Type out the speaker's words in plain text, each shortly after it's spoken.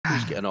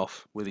Who's getting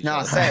off with each No,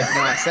 other?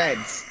 I said,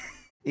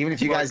 even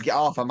if you guys get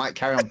off, I might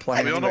carry on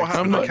playing. We all know what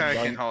happened with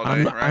kayaking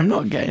holiday, right? I'm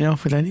not getting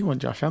off with anyone,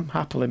 Josh. I'm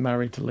happily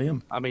married to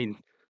Liam. I mean,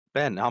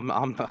 Ben, I'm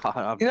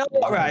You know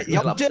what, right? a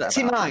little Your upset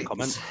dirty about that minds.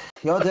 comment.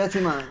 Your dirty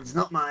minds,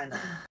 not mine.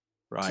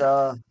 Right.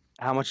 So,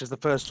 How much is the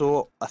first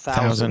door?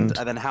 1,000.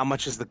 And then how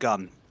much is the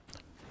gun?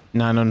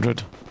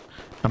 900.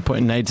 I'm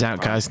putting nades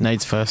out, guys.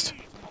 Nades first.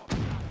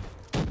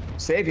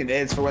 save your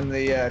nades for when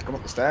they come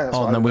up the stairs.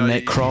 Oh, and then we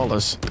make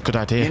crawlers. Good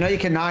idea. You know you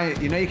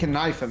can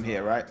knife them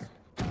here, right?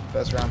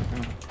 First round.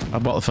 I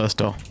bought the first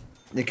door.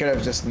 You could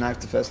have just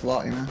knifed the first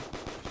lot, you know.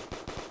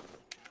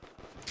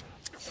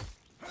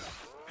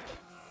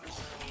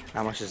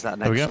 How much is that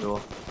There we next go.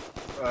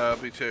 door?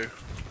 Me too.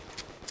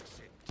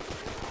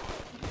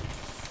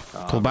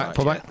 Oh, Pull back,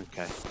 pull back.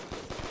 Okay.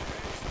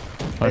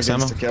 Where's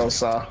ammo? To kill,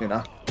 so you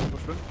know.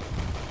 Push them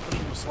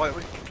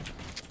slightly.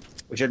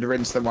 We should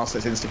rinse them whilst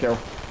it's insta kill.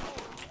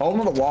 Hold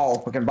them on the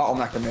wall. We can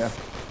bottleneck them here.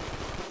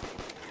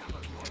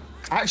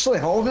 Actually,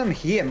 holding them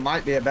here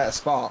might be a better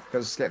spot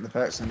because getting the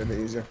perks is a bit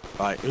easier.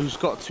 Right, who's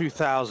got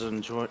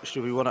 2,000?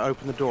 Should we want to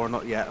open the door or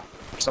not yet?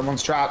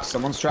 Someone's trapped.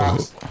 Someone's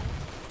trapped.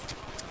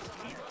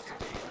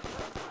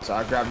 So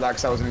I grabbed that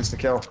because that was an insta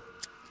kill.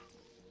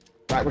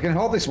 Right, we can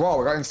hold this wall.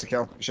 We got insta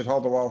kill. We should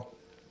hold the wall.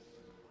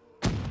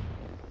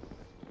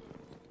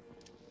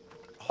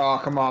 Oh,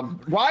 come on.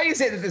 Why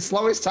is it that the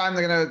slowest time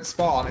they're going to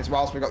spawn is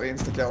whilst we got the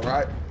insta kill,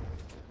 right?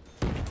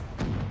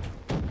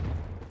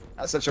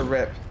 That's such a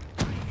rip.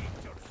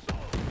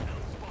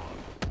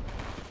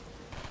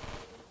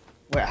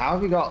 Wait, how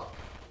have you got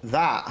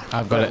that?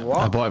 I've got it. What?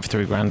 I bought it for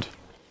 3 grand.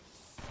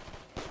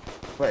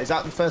 Wait, is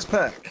that the first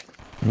perk?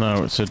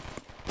 No, it's a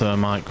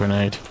thermite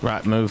grenade.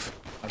 Right, move.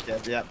 Okay,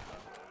 yep.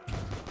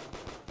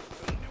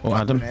 Oh,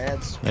 Adam.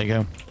 Grenades. There you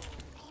go.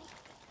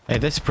 Hey,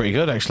 this is pretty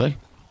good, actually.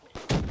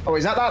 Oh,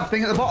 is that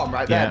thing at the bottom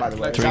right there, Yeah, by the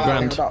way? Is 3 that grand.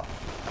 thing at the bottom?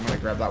 I'm going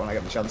to grab that when I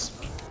get the chance.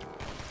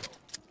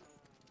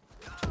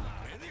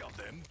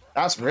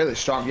 That's really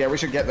strong. Yeah, we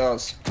should get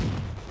those.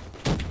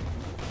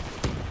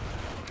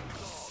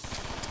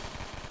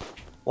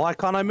 Why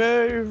can't I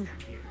move?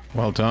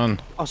 Well done.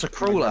 Oh, it's a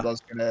crawler.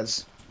 Those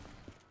grenades.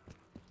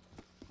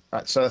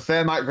 Right, so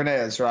thermite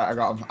grenades. Right, I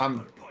got them.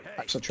 I'm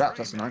actually trapped.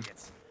 That's annoying.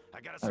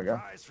 There we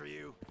go.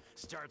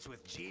 Starts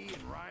with G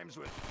and rhymes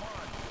with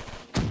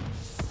fun.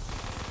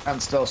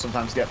 And still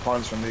sometimes get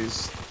points from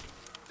these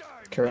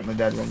currently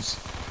dead ones.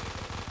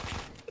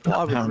 What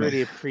I would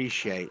really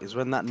appreciate is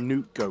when that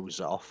nuke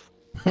goes off,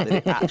 that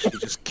it actually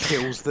just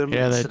kills them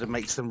Yeah, instead of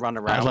makes them run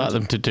around. I'd like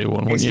them to do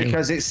one, It's wouldn't you?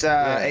 because it's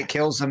it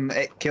kills them.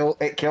 It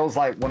kills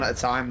like one at a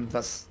time.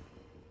 That's.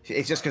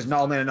 It's just because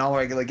normally in a normal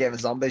regular game of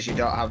zombies you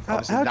don't have.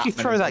 How That do you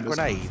throw that many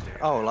zombies. grenade?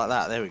 Oh, like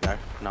that. There we go.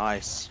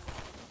 Nice.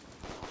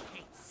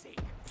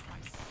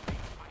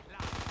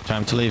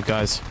 Time to leave,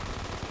 guys.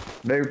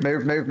 Move,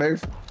 move, move,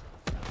 move.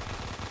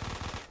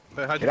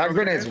 Hey, how'd Yeah, you that throw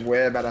grenade's grenade?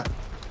 way better.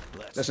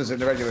 This is in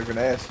the regular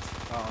grenade.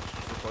 Oh, it's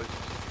just replaced.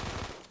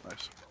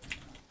 Nice.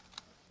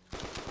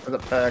 There's a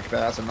perk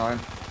there. That's annoying.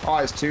 Oh,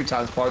 it's 2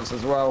 times points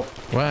as well.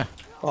 Where?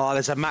 Oh,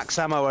 there's a max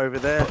ammo over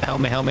there.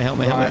 Help me, help me, help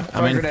me, help Right, me.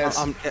 throw I'm in. grenades.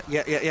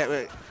 Yeah.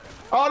 Wait.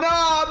 Oh no,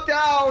 I'm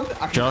down!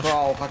 I can Josh,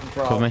 crawl, I can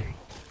crawl. Cover me.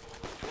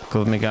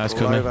 Cover me, guys,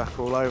 Crawl cover me. over.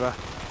 Crawl over.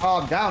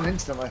 Oh, I'm down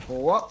instantly.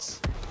 What?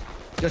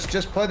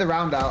 Just play the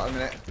round out a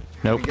minute.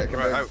 Nope. We get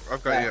Right, converted.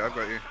 I've got you. I've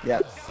got you.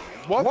 Yeah.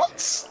 What?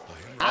 What?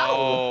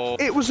 Oh.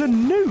 It was a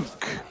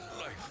nuke.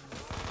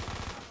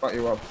 What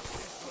you up?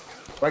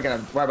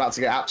 We're about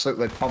to get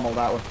absolutely pummeled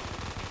out.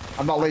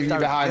 I'm not leaving you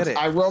Don't behind. get it.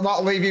 I will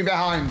not leave you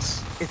behind.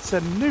 It's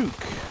a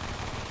nuke.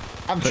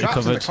 I'm Got you trapped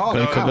in the covered, corner. got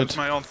you No, covered. it was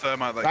my own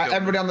thermite that Right,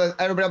 killed me.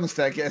 everybody on the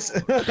staircase.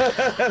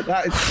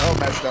 That is so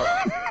messed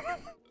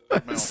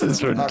up. This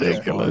is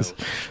ridiculous.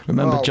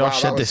 Remember, Oh, Josh wow,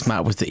 said that this was-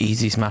 map was the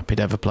easiest map he'd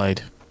ever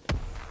played.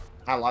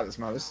 I like this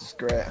map. This is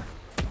great.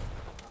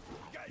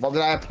 What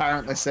did I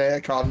apparently say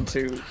according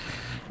to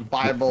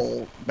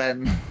Bible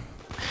Ben?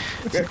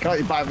 Call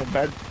you Bible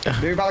Ben.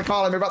 Move about the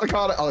corner, move about the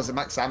corner. Oh, there's a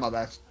max ammo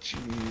there.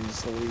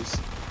 Jeez Louise.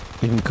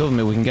 You can cover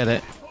me, we can get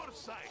it.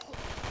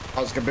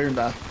 Oh, there's a kaboom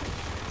there.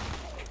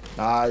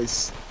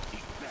 Nice.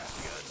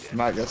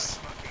 Might just.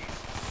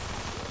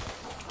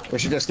 We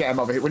should just get him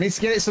over here. We need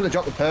to get it so they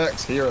drop the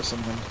perks here or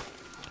something.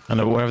 I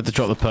know, wherever they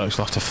drop the perks,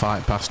 we'll have to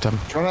fight past them.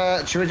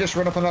 Should we just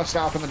run up and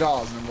start open the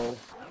doors and then we'll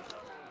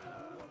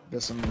do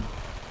some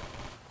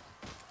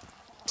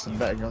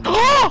better guns.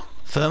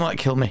 Thermite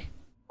kill me.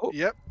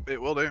 Yep,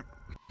 it will do.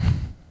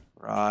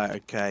 Right.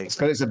 Okay. It's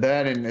because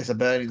it's a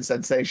burning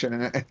sensation,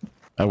 isn't it?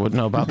 I wouldn't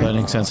know about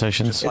burning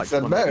sensations. like It's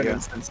a one of the, burning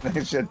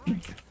sensation.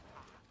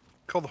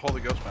 Call the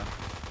Holy Ghost, man.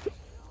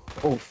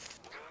 Oof.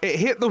 It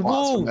hit the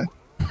wall.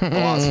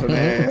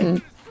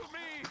 Blasphemy.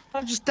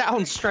 I'm just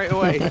down straight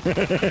away.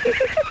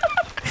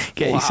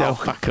 Get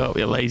yourself back up,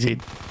 you lazy.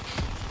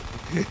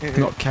 I'm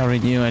not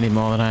carrying you any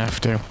more than I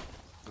have to.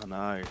 I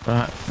know.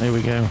 Right, here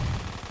we go.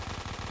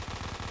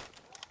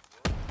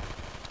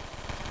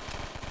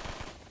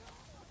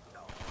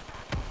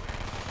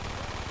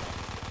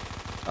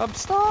 I'm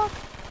stuck.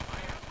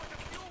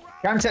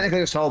 Can technically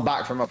just hold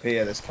back from up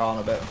here, this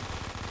corner bit.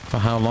 For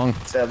how long?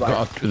 So,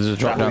 like, There's a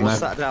drop down What's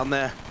there. that down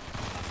there?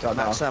 don't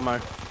know. Max ammo.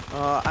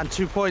 And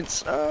 2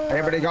 points.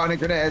 Anybody got any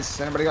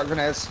grenades? Anybody got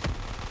grenades?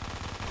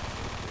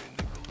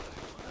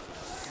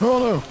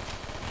 Oh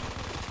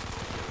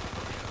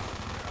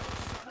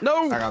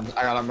No! Hang on,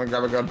 I'm gonna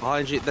grab a gun.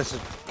 Behind you, there's a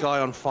guy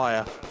on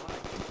fire. no!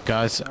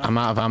 Guys, I'm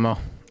out of ammo.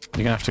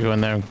 You're gonna have to go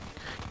in there and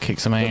kick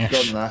some Gun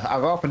ass. there.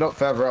 I've opened up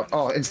further up.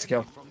 Oh, insta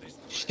kill.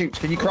 Shoot,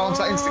 can you crawl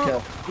into that insta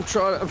kill?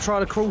 I'm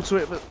trying to crawl to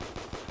it, but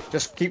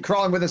Just keep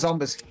crawling with the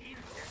zombies.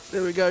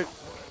 there we go.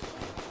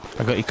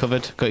 I got you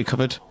covered. Got you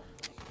covered.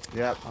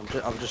 Yep.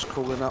 I'm just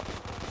crawling up.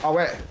 Oh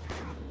wait.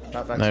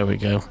 Perfect. There we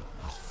go.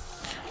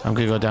 I'm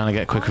gonna go down and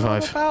get a quick I'm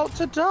revive. about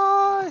to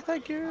die.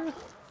 Thank you.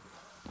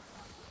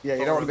 Yeah,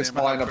 you don't want to be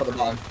spawning up at the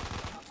bottom.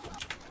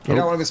 You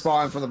don't want to be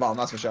spawning from the bottom,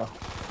 that's for sure.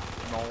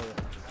 No.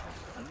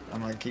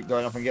 I'm gonna keep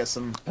going up and get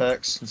some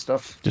perks and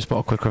stuff. Just bought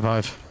a quick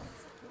revive.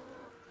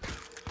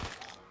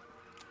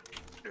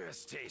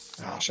 This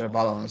tastes Oh, I should have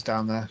bought one that's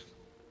down there.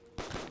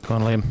 Go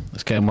on, Liam.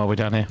 Let's get him while we're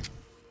down here.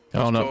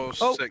 Oh no.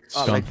 Oh, 6.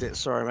 I Gone. legged it.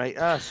 Sorry, mate.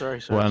 Sorry.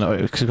 Well, no,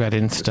 because we had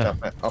Just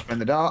Insta. up in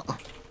the dark. Do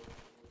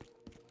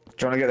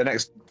you want to get the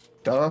next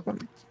door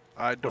open?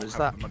 I don't is have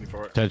that? the money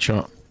for it. Dead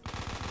shot.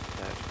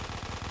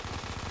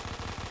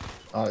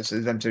 Oh, it's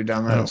them two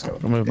down there. Oh, Let's go.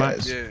 we'll move back.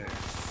 it's- Yeah.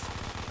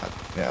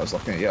 Yeah, I was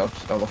looking at you. I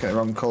was looking at the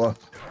wrong colour.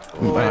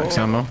 Max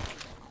ammo.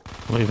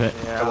 Leave it.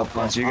 Yeah, Couple I've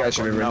points, got- you guys I've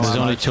should be got really- no There's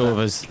ammo only to 2 that. of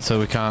us, so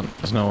we can't.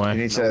 There's no You way.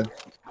 need to.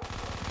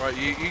 Right,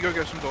 you go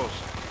get some doors.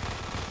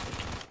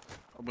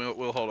 And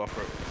we'll hold off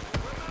for it.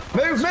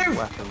 Move!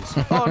 Weapons.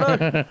 Oh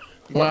no!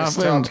 What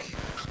happened?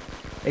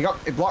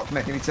 He blocked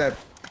me. You need to.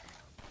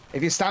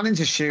 If you're standing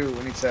to shoot,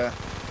 we need to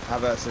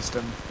have a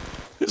system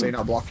so you're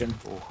not blocking.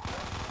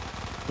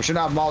 We should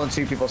have more than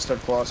 2 people stood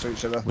close to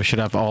each other. We should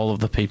have all of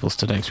the people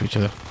stood next to each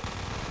other.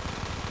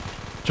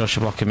 Josh,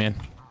 you're blocking me in.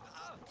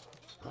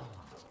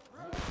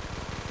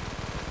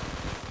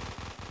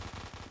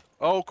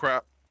 Oh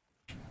crap.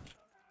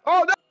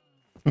 Oh no!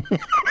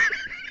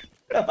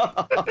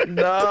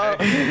 No!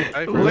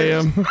 Hey,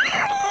 Liam.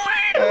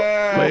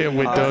 Liam,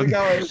 we're how's it done.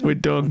 going? We're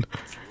done.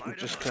 I'm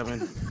just coming.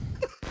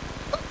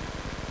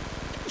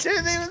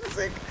 Didn't even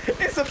think.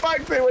 It's a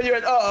fact thing when you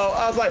went, uh-oh.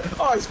 I was like,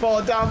 oh, he's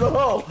falling down the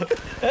hole.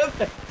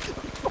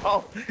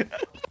 Oh.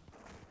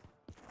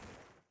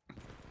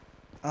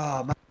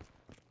 Oh, man.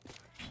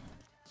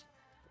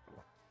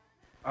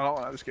 I don't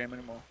like this game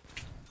anymore.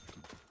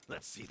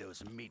 Let's see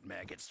those meat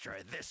maggots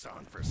try this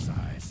on for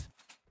size.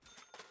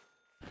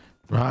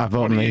 Right, I've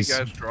What opened do you these.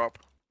 guys drop?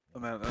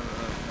 And then we won't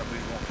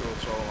feel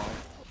so alone.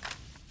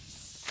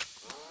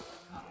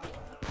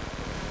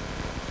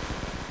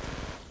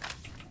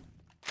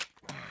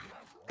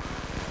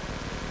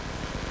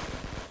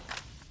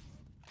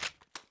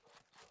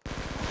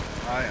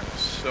 I am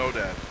so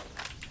dead.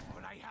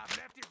 What I have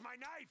left is my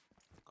knife.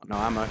 Got no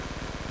ammo.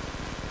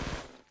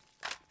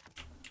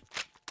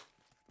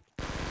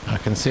 I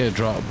can see a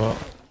drop, but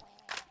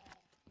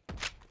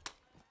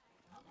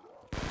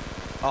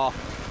Oh,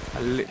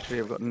 I literally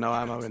have got no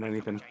ammo in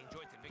anything.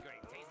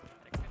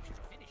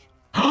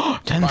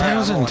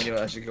 10,000. You're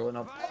actually going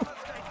up.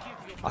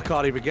 I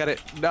can't even get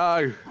it.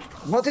 No.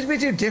 What did we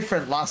do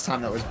different last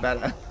time that was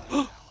better?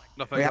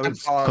 Nothing. We had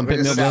Come pick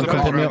me up, This is Liam, come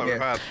the pick me round up. that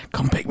we've had.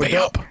 Come pick me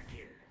up.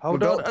 Hold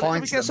built on. Let me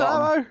points get at the some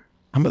bottom. ammo.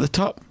 I'm at the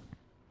top.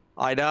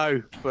 I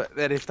know, but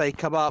then if they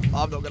come up,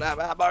 I'm not gonna have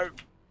ammo.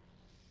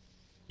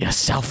 You're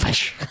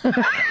selfish.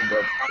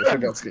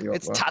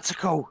 It's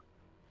tactical.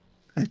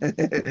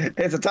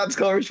 It's a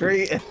tactical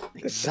retreat.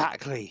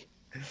 Exactly.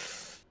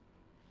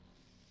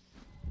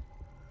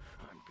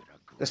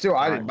 Let's do what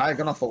I did. Buy a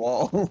gun off the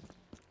wall.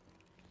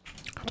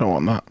 I don't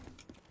want that.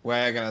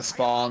 We're gonna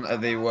spawn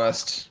at the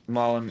worst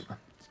moment.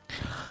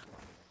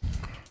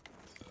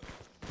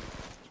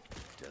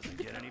 Doesn't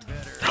get any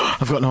better.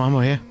 I've got no ammo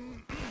here.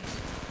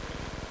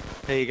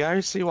 There you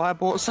go. See why I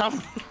bought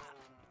some?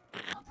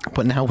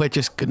 But now we're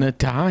just gonna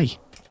die.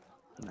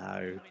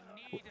 No.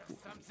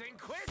 Something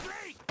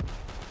quickly.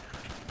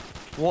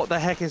 What the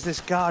heck is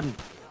this gun?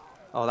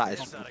 Oh, that is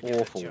Thought I got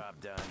the awful. job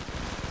done.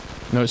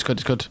 No, it's good,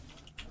 it's good.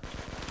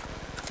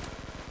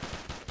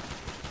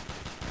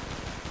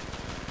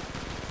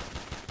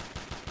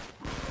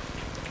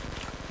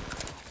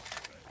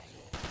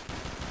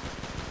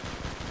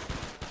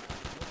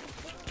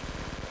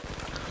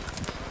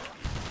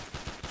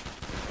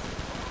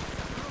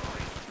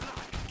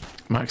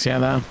 Maxi out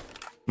there.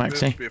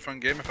 This Maxi. would be a fun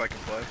game if I can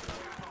play.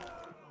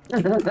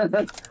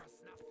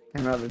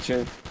 Another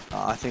tune.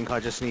 I think I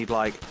just need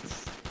like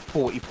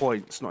 40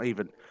 points, not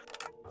even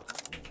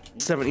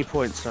 70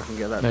 points, so I can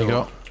get that. There you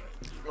door. go.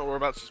 Oh, we're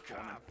about to spawn.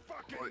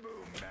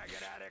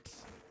 Maggot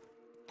addicts.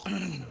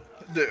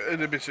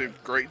 It'd be a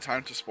great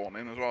time to spawn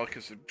in as well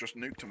because they've just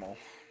nuked them all.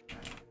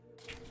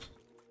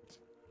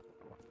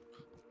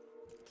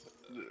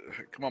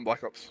 Come on,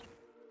 Black Ops.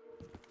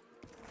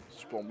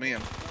 Spawn me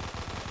in.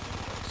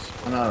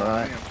 I know,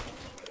 right? Me in.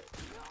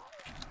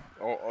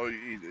 Oh,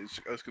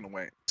 it's gonna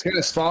wait. It's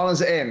gonna spawn us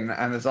in,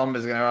 and the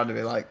zombies are gonna have to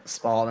be like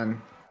spawning.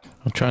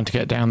 I'm trying to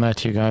get down there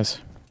to you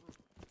guys.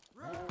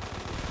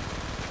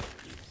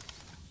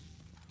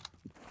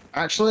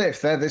 Actually,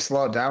 if they're this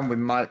low down,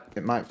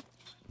 it might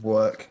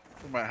work.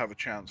 We might have a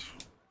chance.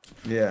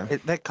 Yeah.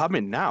 They're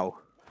coming now.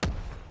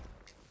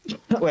 Wait,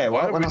 Why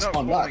what? are When we I not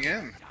spawn spawning back?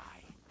 in?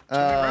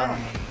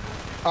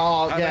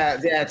 Oh,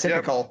 yeah,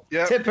 typical.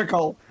 Yep.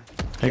 Typical.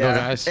 There you go,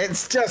 guys.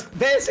 It's just,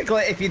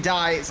 basically, if you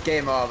die, it's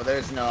game over.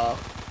 There's no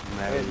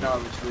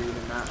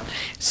retreating that.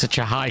 Such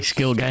a high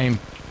skill game.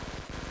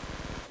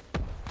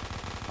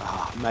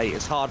 Oh, mate,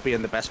 it's hard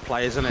being the best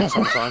player, isn't it,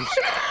 sometimes?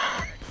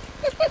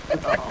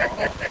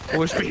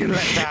 Always being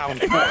let down.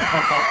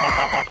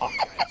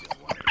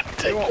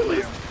 You what,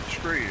 Liam?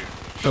 Screw you.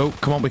 Oh,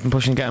 come on, we can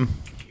push and get him.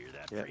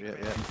 Yeah.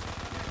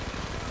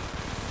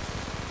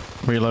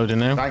 Reloading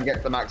now. Try and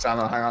get the max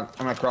ammo. Hang on.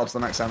 I'm going to crawl to the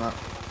max ammo.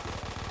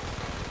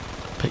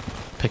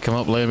 Pick him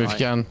up, Liam, if you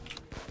can.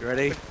 You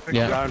ready?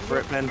 Yeah. Going for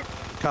it, Ben.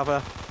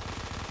 Cover.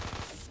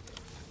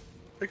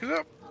 Pick us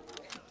up.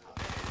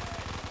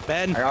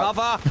 Ben, Hang on.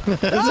 cover!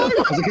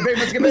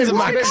 There's a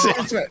max.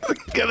 it.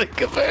 Get it,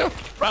 kaboom.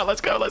 Right,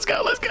 let's go.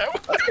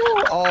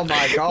 Oh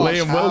my god.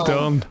 Liam, well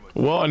done.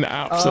 What an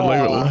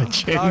absolute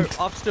legend. No,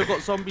 I've still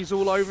got zombies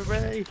all over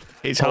me.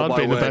 It's Oh, hard my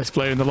being the word. best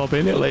player in the lobby,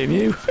 isn't it, Liam?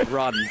 You?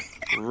 Run,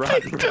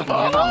 Come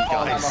on.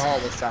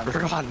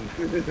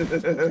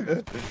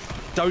 run.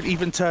 Don't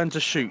even turn to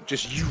shoot.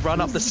 Just you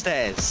run up the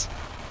stairs.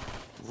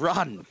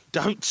 Run.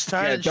 Don't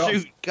turn and don't-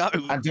 shoot. Go.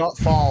 And don't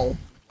fall.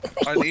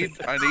 I need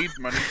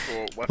money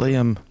for weapons.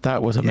 Liam,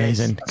 that was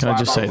amazing. that's Can I why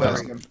just I'm say not that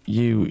wearing them.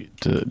 you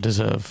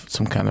deserve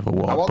some kind of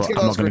award, I want to but get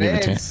I'm those not going to give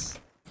it to you. grenades.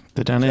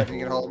 The Danny? You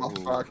can hold them off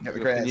before I can get the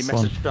Can you grenades.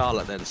 message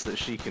Charlotte then so that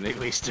she can at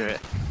least do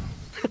it?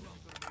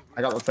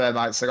 I got the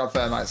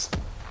thermites.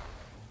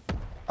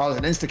 Oh, there's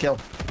an insta-kill.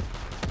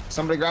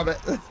 Somebody grab it.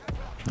 There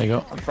you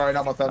go. I'm throwing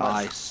out my thermites.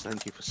 Nice.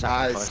 Thank you for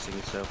sacrificing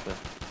yourself there.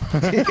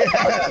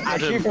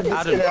 Keep it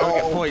Adam, in go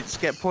all.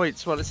 get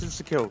points while it's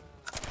insta-kill.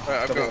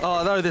 Right, I've got.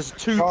 Oh no, there's a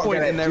 2 Don't point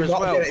get in it. there Do as not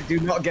well. get it. Do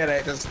not get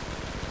it. There's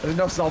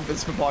enough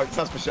zombies for points,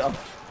 that's for sure.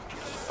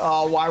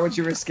 Oh, why would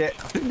you risk it?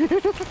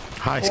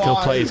 High skill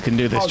Why? players can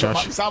do this, Oh, the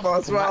Josh. max ammo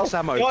as well. Max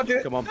ammo. Don't do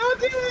it. Come on. Don't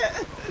do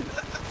it.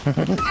 So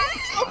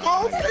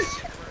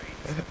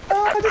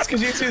ballsy. Just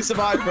because you two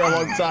survived for a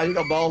long time, you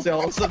got ballsy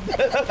all of a sudden.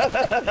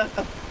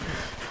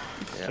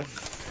 Yeah.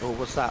 Oh,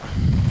 what's that?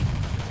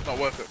 Not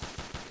worth it.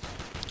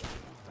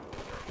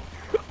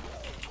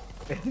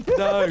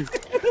 No.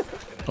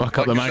 Lock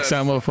up the you max said.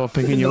 ammo for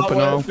picking you up Not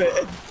and all. worth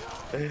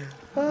it.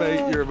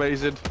 Mate, you're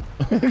amazing.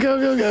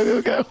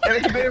 Go.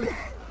 Eric, come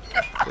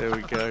There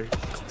we go.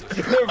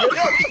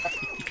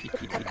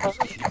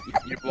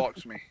 You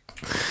blocked me.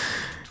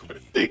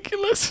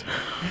 Ridiculous.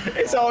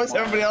 It's always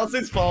everybody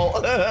else's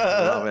fault.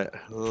 Love it.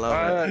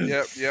 Love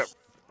it. Yep.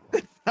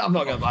 I'm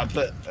not gonna mind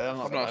it. I'm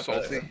I'm gonna not mind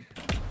salty. it.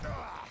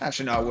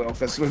 Actually, no, I will,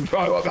 because we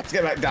probably won't have to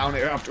get back down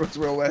here afterwards,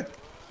 will we? I'm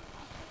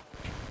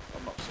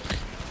not salty.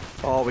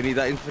 Oh, we need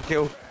that insta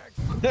kill.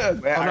 Yeah,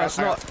 Oh no, it's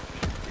not.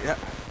 Yeah.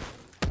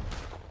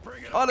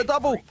 Oh, the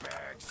double.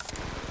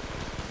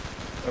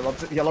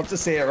 You'll love to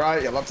see it,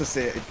 right? You'll love to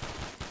see it.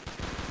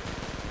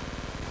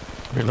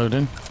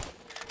 Reloading.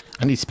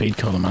 I need speed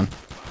cola, man.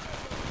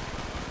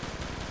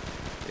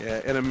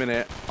 Yeah, in a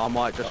minute, I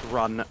might just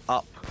run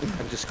up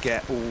and just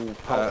get all Out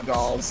perks. the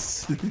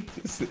dolls.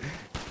 Just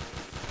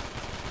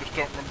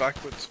don't run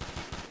backwards.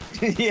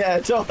 yeah,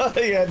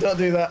 don't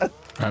do that.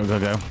 Right, we gotta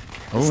go.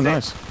 Oh,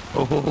 nice.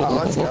 Oh,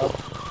 let's go.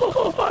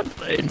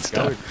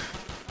 Insta.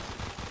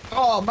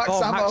 Oh, max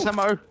Oh, ammo. max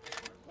ammo.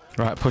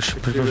 Right, push.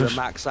 Do the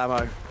max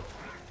ammo.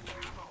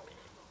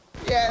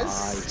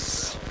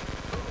 Yes. Nice.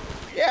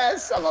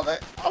 Yes, I love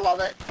it. I love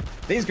it.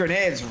 These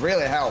grenades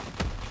really help.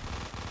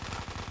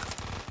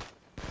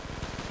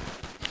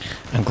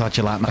 I'm glad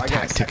you like my I get a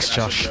tactics,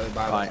 second, I Josh. should really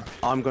buy Right,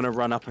 one. I'm gonna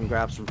run up and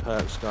grab some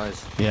perks,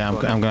 guys. Yeah, I'm Go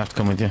on. gonna have to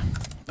come with you.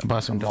 I'll buy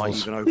some Might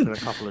dolls. even open a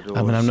couple of doors.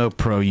 I mean, I'm no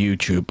pro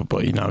YouTuber,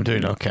 but you know, I'm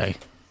doing okay.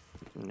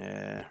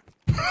 Yeah.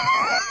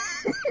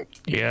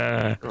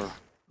 Yeah.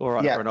 All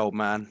right Yeah. for an old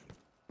man.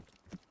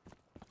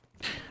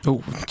 Oh,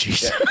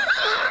 jeez.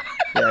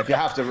 Yeah, if you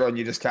have to run,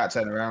 you just can't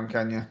turn around,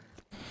 can you?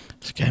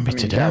 It's getting me I mean,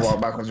 to you can't death.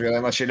 walk backwards really,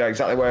 unless you know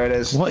exactly where it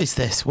is. What is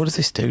this? What does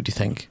this do, do you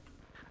think?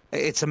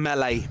 It's a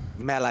melee.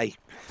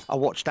 I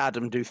watched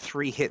Adam do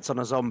 3 hits on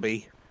a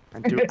zombie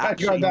and do He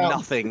absolutely went down.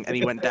 nothing, and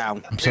he went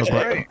down. I'm so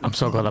glad. I'm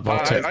so glad I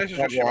bought it. I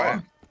suggest you buy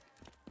it.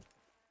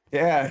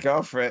 Yeah,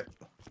 go for it.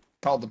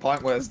 Called the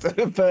point where's the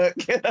perk.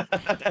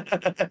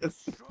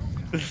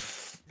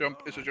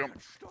 Jump. It's a jump.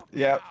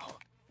 Yep.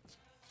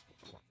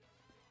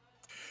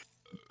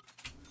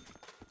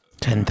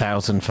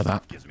 10,000 for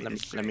that.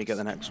 Let me get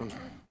the next one.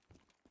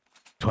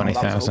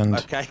 20,000.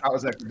 Okay. That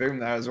was extra boom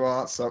there as well.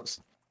 That sucks.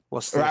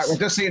 What's this? Right, well,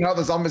 just so you know,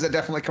 the zombies are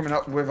definitely coming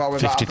up with or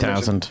without.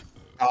 50,000.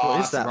 Oh, What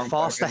that's is the that? wrong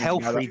Faster perk.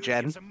 health Yeah,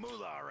 regen.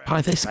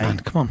 Buy this, man.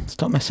 Come on.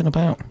 Stop messing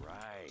about.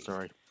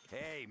 Sorry.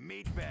 Hey,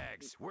 meat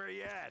bags, where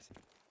you at?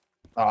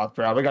 Oh,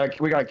 bro, we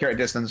gotta create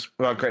distance.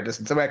 We gotta create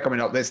distance. So we're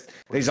coming up. These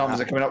zombies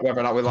are coming up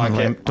whether or not we like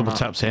it. Double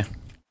taps here.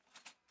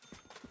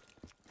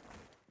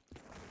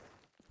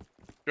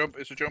 Jump.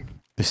 It's a jump.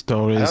 This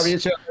door I hope you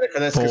is. two are ready for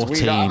this because we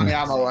don't have 14. any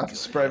ammo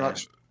left. Pretty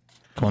much.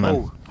 Come on then.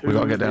 Oh, We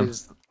gotta get who down.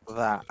 is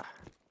that?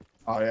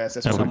 Oh yeah, it's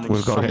this No, one.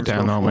 we've got to get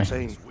down, aren't we?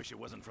 14. Wish it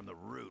wasn't from the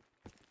root.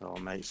 Oh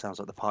mate, sounds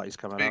like the party's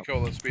coming Speed up.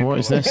 caller, speed What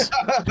is caller. this?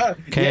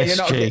 Yeah, you're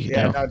not, KSG.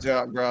 yeah, No. no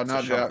joke, bro, no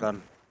It's a joke.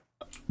 shotgun.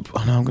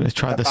 Oh no, I'm going to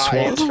try the Party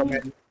is SWAT.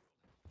 coming.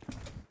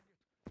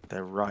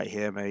 They're right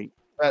here, mate.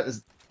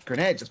 There's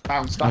grenade just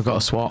bounced off. I've got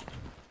a SWAT.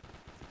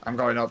 I'm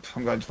going up.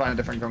 I'm going to find a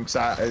different gun because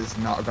that is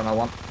not a gun I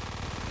want.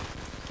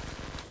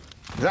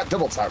 Is that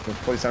double tap?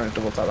 Please tell me it's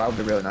double tap. That would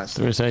be really nice.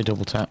 There is a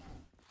double tap.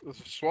 There's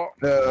a SWAT.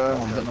 I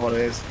don't know what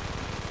it is.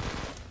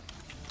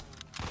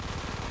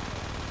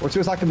 Which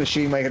was like a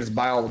machine where you can just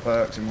buy all the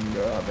perks in one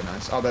go. That'd be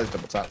nice. Oh, there's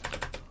double tap.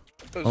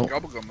 There's a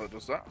gobble gun that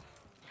does that.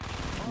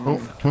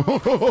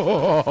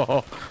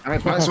 Oh. How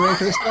many points are we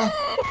for this now?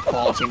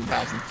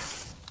 14,000.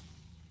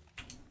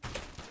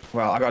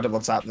 Well, I got a double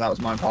tap. That was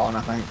my important,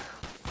 I think.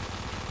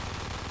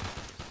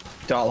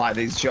 Don't like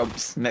these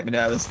jumps. Make me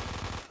nervous.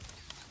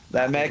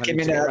 They're making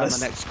me Around nervous.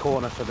 the next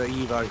corner for the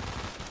Evo.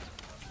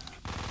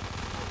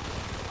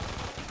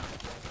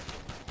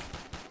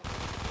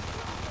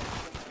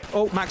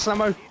 Oh, max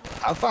ammo.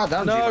 How far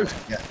down No. do you want to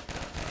get?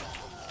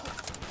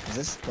 Is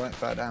this quite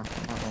far down?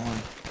 I'm not gonna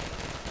lie.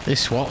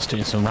 This SWAT's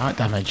doing some right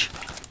damage.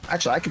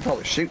 Actually, I can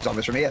probably shoot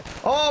zombies from here.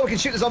 Oh, we can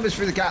shoot the zombies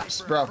through the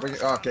gaps, bro.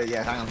 Okay,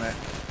 yeah, hang on a minute.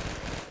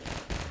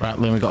 Right,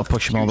 Liam, we've got to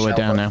push them all the way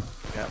down now.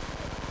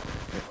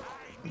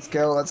 Let's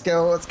go, let's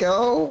go, let's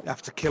go. You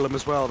have to kill them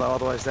as well, though,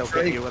 otherwise they'll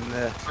Throw get you when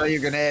the Throw your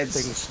grenades.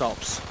 thing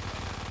stops.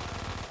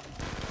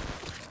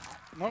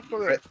 Not for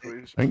the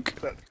actually. Think.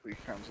 Technically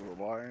counts as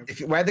alive.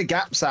 Where the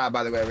gaps are,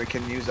 by the way, we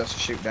can use those to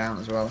shoot down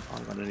as well.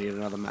 I'm going to need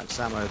another max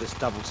ammo. This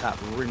double tap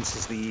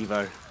rinses the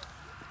Evo.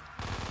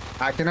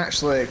 I can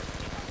actually...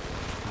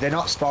 They're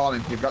not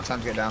spawning. You've got time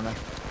to get down there.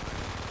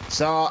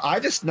 So, I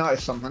just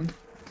noticed something.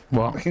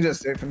 What? We can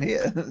just do it from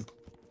here.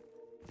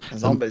 The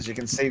zombies, you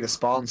can see the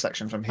spawn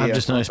section from here. I've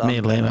just noticed me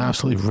and Liam are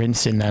absolutely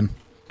rinsing them.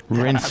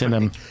 Rinsing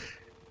them.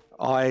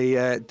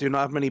 I do not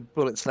have many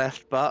bullets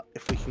left, but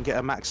if we can get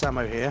a max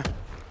ammo here.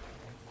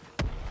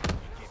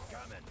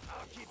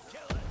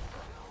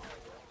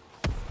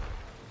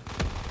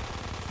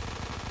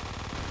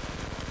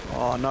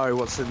 Oh no,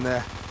 what's in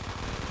there?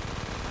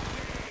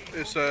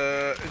 It's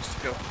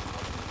insta-kill.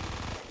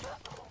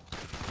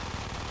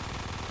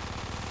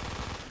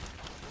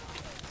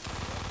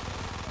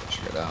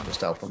 Should go down,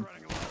 just help them.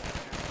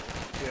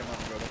 Yeah, man,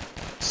 brother.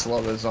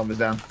 Slow the zombies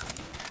down.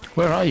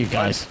 Where are you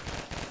guys?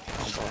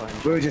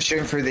 We were just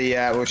shooting through the,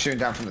 we were shooting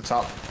down from the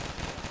top.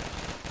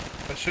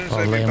 As soon as Oh,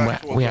 they move Liam,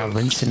 back we are towards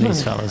us- rinsing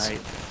these fellas. Mate.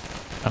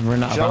 I'm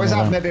running out You of always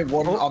ammo have now. maybe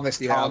one on this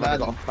yeah, corner. I'm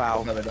gonna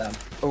foul. Never down.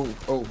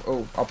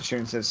 Oh,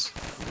 opportunities. Is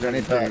there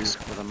any Really perks?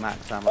 do with a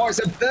max ammo. Oh, it's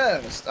a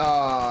burst!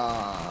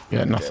 Ah.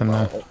 Yeah, nothing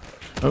there.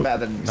 Oh,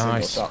 Better than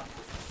nice. single shot.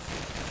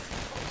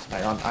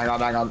 Hang on.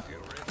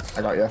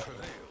 I got you.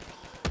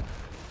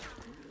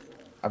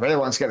 I really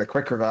want to get the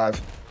quick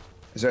revive.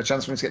 Is there a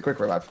chance for me to get quick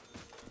revive?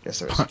 Yes,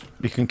 there is.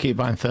 You can keep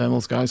buying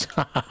thermals, guys.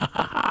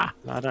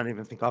 I don't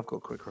even think I've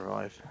got quick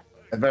revive.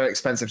 They're very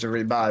expensive to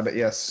rebuy, but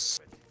yes.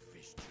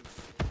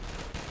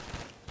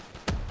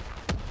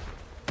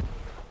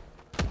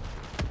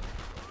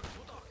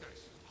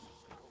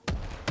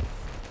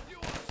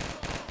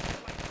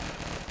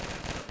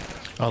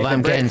 Oh, If let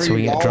them they get in break so we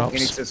through get your wall, you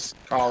need drops. to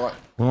call it.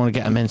 We want to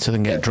get them in so they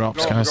can get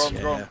drops, Go on, guys. go on,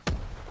 go on. Yeah.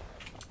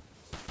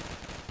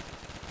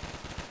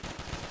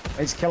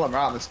 I need to kill him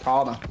right in this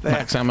corner.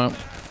 Max ammo.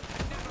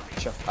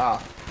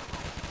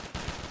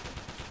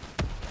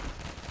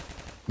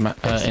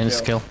 In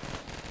skill.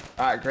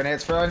 Alright,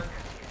 grenades thrown.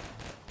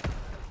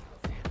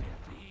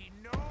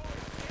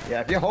 Yeah,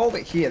 if you hold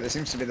it here, this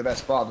seems to be the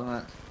best spot, doesn't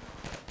it?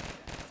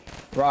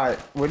 Right,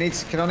 we need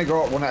to, can only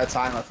go up one at a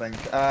time, I think.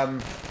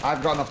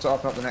 I've got enough to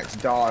open up the next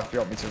door if you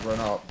want me to run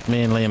up.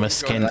 Me and Liam are Go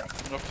skint.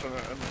 enough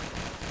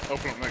to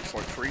open up next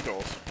like 3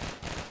 doors.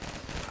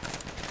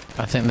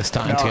 I think they're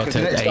starting to get 'cause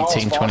the next to door's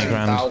 18, 20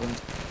 grand.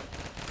 14,000.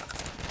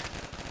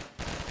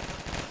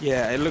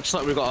 Yeah, it looks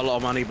like we've got a lot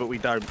of money, but we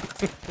don't.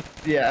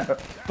 Yeah,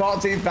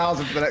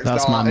 14,000 for the next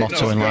That's door. my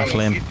motto in life,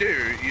 Liam. You do,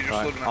 you're just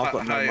Right, living I've at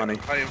got no high, money.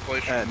 high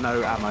inflation.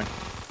 No ammo.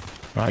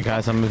 Right,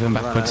 guys, I'm moving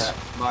backwards.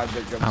 My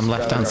big gun's I'm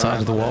left-hand spare, side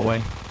of the right? walkway.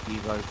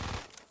 Evo.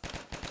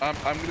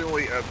 I'm going to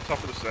wait at the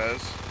top of the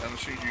stairs and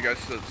shoot you guys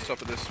to the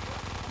top of this.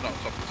 Not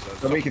top of the stairs.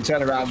 So we can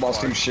turn around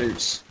whilst he he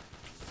shoots.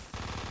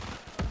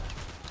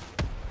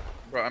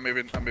 Right, I'm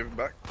moving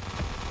back.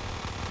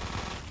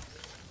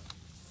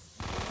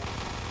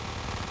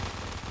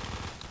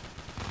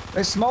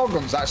 This small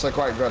gun's actually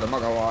quite good, I'm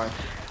not gonna lie.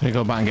 We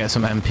go back and get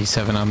some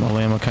MP7 ammo,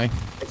 Liam, okay?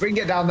 If we can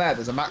get down there,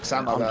 there's a max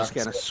ammo I'm there. just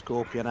getting a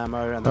scorpion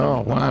ammo. And Oh,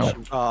 wow.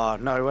 Oh,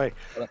 no way.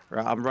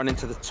 Right, I'm running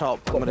to the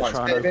top. I'm going to Nice,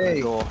 try and open baby.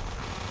 the door.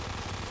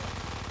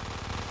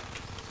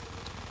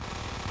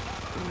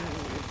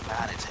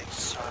 Man, it takes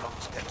so long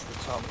to get to the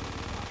top.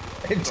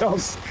 It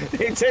does.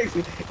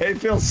 It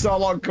feels so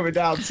long coming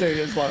down too.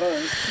 It's like,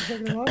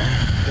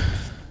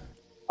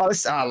 oh,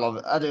 this, I love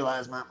it. I do like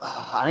this, man.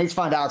 I need to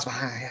find out.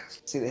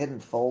 See the hidden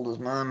folders,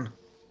 man.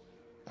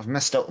 I've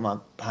messed up my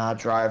hard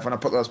drive when I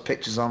put those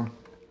pictures on.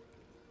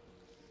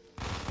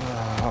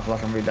 I feel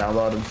like I'm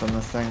re-downloading from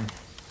the thing.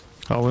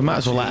 Oh, we might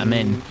as well let them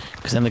in,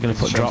 because then they're going to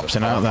put drops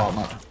in, aren't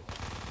they?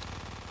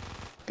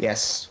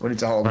 Yes, we need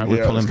to hold Right, them we're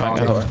here. pulling back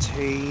now.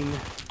 15.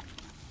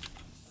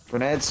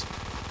 Grenades.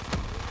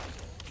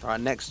 Right,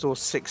 next door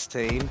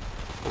 16.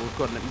 Oh, we've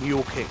got a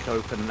mule kick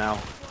open now.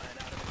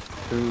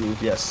 Ooh,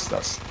 yes,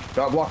 that's...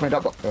 Don't block me,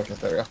 don't block. Okay,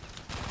 there we go.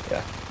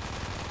 Yeah.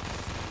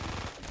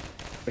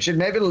 We should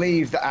maybe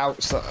leave the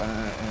outside,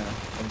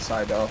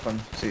 inside open,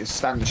 so you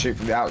stand and shoot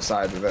from the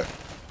outside with it.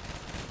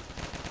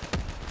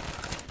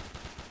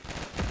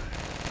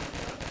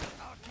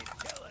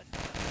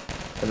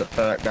 There's a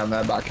perk down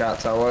there, but I can't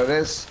tell what it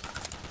is.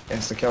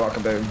 Insta kill or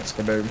kaboom. It's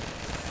kaboom.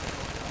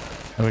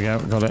 There we go,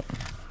 we got it.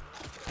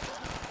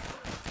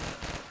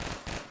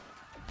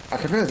 I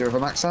could really do with a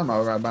max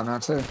ammo right by now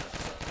too.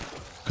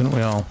 Couldn't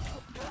we all?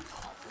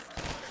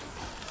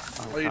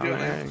 What are you doing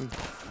here?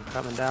 I'm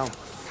coming down.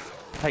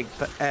 Take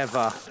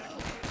forever.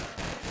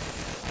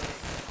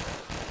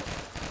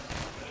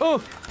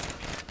 Oh!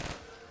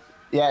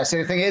 Yeah, so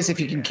the thing is, if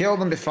you can kill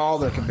them before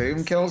the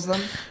kaboom kills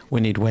them... We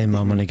need way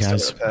more money,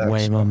 guys.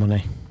 Way more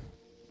money.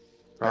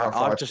 Right,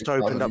 I've just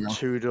opened up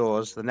 2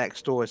 doors. The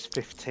next door is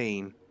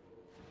 15.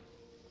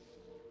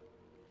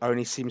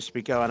 Only seems to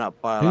be going up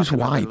by Who's like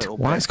another white? little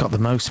White's bit. got the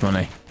most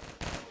money.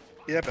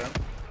 Yeah, Ben.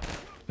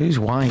 Who's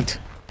white?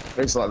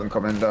 Please let them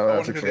come in, though. I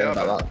wonder think who forget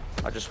they are, about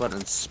that. I just went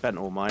and spent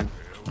all mine.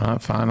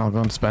 Alright, fine, I'll go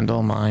and spend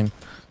all mine.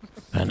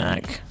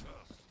 Benek.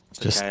 It's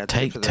Just okay, I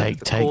take, for the take,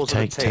 cause of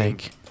the team.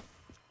 take.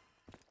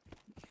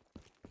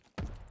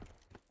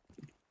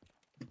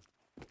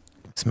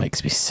 This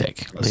makes me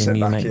sick. Let's sit Liam,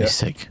 you back make me here.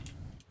 sick.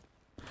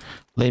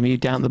 Liam, are you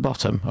down at the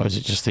bottom, or is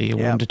it just the Yep,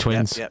 Wonder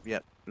Twins?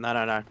 Yep.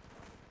 No.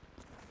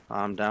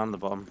 I'm down the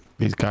bottom.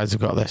 These guys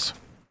have got this.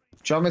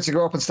 Do you want me to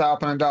go up and start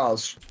opening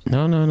doors?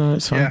 No,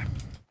 it's fine. Yeah.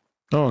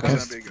 Oh, okay.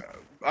 It's gonna be good.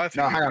 I think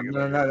No, it's hang gonna on. be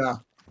good. No.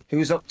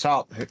 Who's up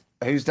top?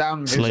 Who's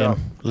down? It's Who's Liam. up?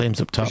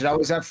 Liam's up We top. should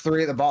always have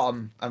 3 at the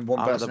bottom and 1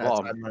 I'm at person the at a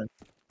bottom. time, right?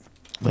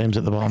 Liam's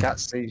at the I bottom.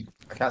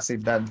 can't see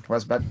Ben.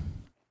 Where's Ben?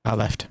 I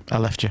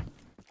left you.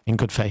 In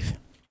good faith.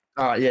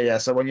 Oh, yeah.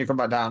 So when you come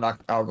back down,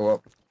 I'll go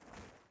up.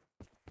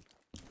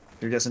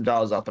 You get some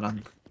doors up and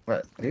I'm...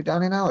 Wait, are you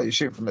down here now or are you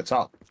shooting from the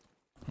top?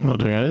 I'm not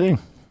doing anything.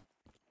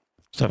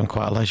 Just having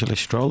quite a leisurely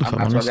stroll, if I'm I'm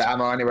going to honest. get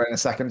ammo anyway in a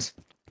second.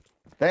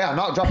 They are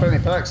not dropping any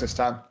perks this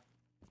time.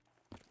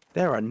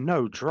 There are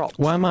no drops.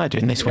 Why am I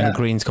doing this when Yeah.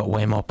 Green's got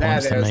way more There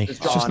points it than is. me? It's It's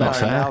dropped. just Oh, not no,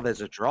 fair. now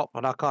there's a drop,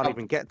 and I can't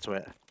even get to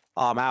it.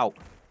 I'm out.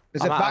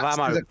 There's I'm a out back, of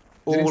ammo. there's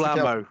All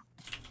insta-kill. ammo.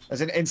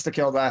 There's an insta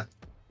kill there.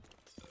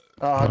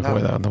 Oh On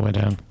no! the way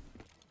down.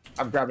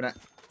 I'm grabbing it.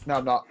 No,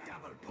 I'm not.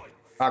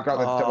 I've got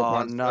the double Oh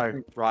points.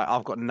 no! Right,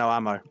 I've got no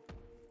ammo.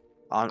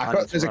 I need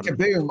to There's a run.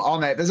 kaboom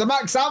on it. There's a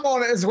max ammo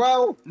on it as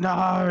well.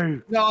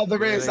 No! No,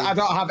 there is. Really? I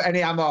don't have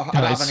any ammo. I don't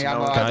Guys, have any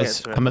ammo. no, guys,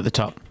 get to it. I'm at the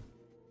top.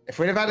 If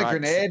we'd have had a Right,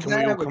 grenade, can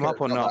we all come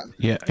up or not?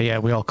 Yeah,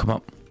 we all come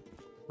up.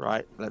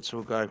 Right, let's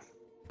all go.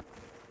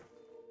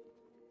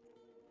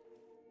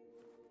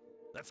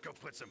 Let's go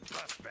put some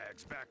dust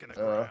bags back in the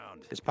Uh,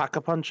 ground. Is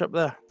Pack-a-Punch up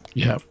there?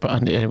 Yeah,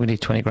 but we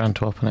need 20 grand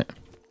to open it.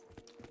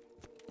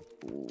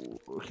 Ooh,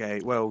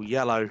 okay, well,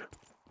 yellow.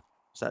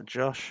 Is that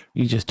Josh?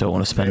 You just don't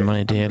want to spend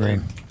money, dear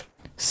Liam. Oh,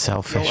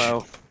 Selfish.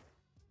 well.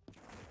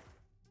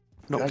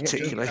 Not Can I get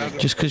particularly.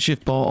 Just because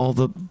you've bought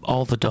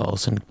all the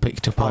doors and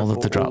picked up all I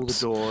of the bought all drops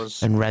the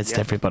doors. and rezzed Yep,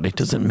 everybody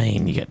doesn't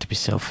mean you get to be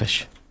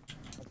selfish.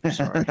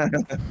 Sorry.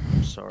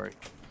 Sorry.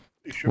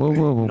 You should Whoa, be.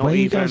 whoa, whoa, Not where are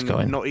you even, guys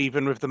going? Not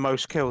even with the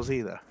most kills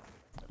either.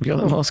 You got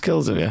the more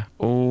skills of you?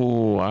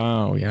 Oh,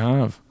 wow, you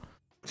have.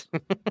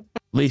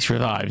 Least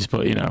revives,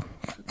 but you know.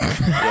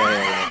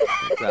 Yeah.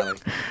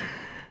 Exactly.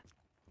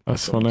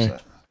 That's funny.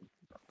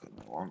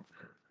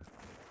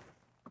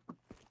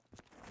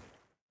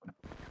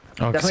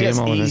 Oh, I can see Definitely him gets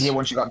all of this. easier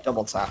once you got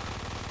double tap.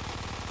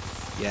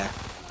 Yeah.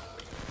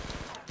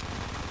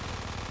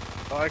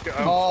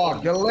 Oh,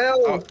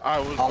 Galil! I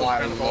was Oh, I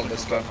kind of love holding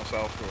this this gun.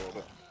 myself for a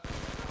bit.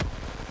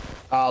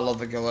 I love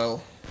the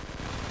Galil.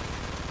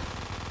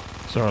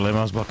 Sorry, Liam,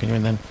 I was blocking you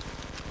in then.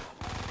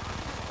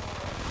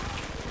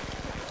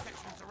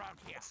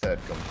 Third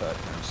gun perk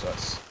now, so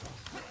that's...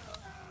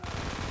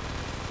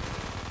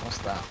 What's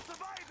that?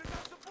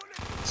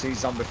 See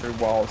zombie through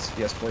walls.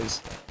 Yes,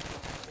 please.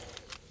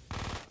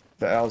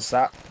 The hell's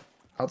that?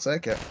 I'll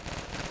take it.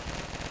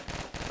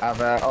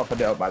 I've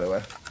opened it up, by the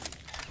way.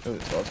 Ooh,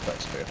 it's towards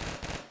Bexfield.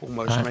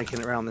 Almost Right. making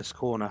it around this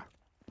corner.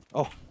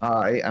 Oh,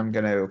 Alright, I'm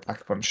gonna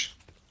pack a punch.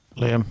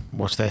 Liam,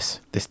 what's this?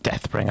 This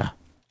Deathbringer.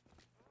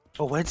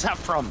 oh, where's that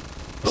from?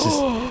 This is,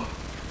 there's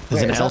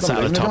Wait, an is that else the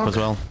at the top Luna as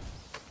well.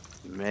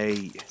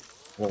 Mate.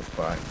 Wolf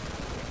bite.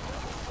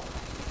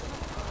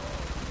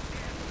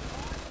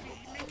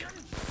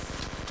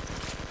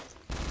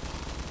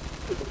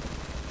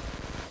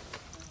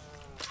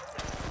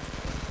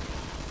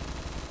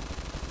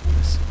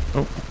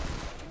 Oh,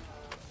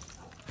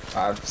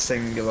 I've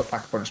singular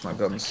pack punch my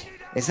guns.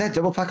 Is there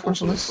double pack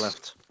punch on Bullets this?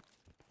 left.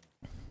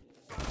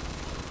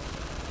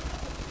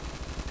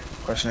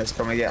 Question is,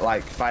 can we get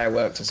like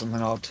fireworks or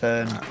something or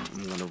turn?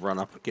 I'm gonna run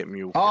up and get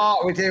mule.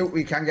 Oh, we do.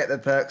 We can get the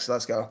perks.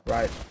 Let's go.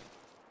 Right.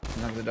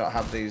 No, they don't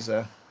have these.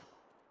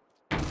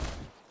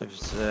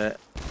 Is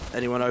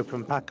anyone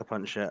open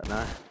Pack-a-Punch yet?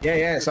 No.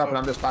 Yeah, it's open.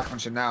 I'm just back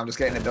punching now. I'm just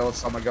getting the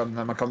bullets on my gun and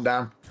then I come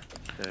down.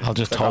 I'll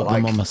just They've got, hold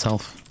them like- on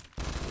myself.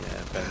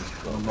 Yeah,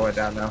 Ben's I'm way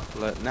down now.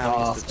 Look,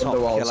 now he's the top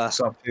Thunderwall's killer.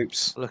 soft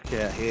hoops. Look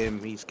at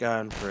him, he's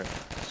going for it.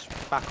 He's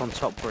back on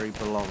top where he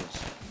belongs.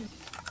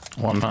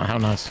 What? How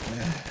nice.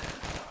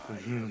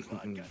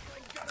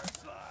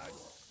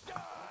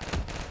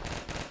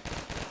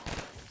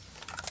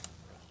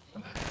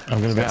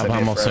 I'm gonna be out of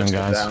ammo soon,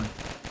 guys.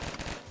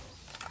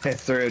 Hit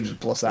 300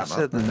 plus I ammo.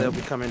 said that they'll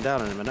be coming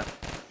down in a minute.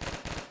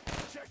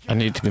 I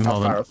need to be How more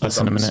far than up the less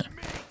than a guns? minute.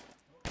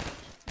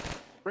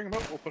 Bring him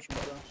up, we'll push him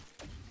back down.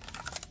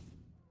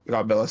 We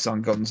got billets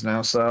on guns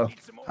now, so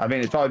I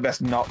mean it's probably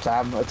best not to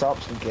have them at the top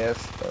just in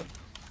case, but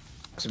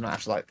because we might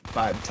have to like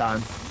buy the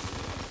time.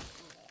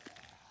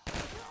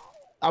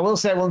 I will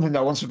say one thing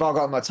though, once we've all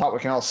got on the top we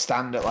can all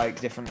stand at like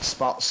different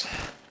spots.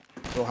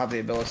 We'll have the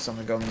abilities on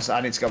the guns.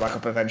 I need to go back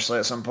up eventually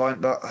at some point,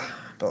 but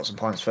build some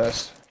points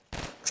first.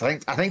 'Cause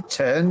I think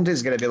turned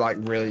is gonna be like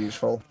really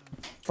useful.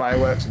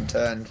 Fireworks and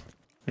turned.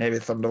 Maybe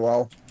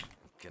Thunderwall.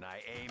 Can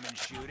I aim and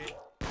shoot it?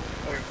 I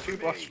got 2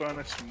 blast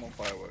furnace and 1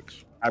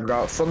 fireworks. I've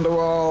got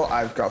Thunderwall,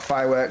 I've got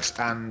Fireworks,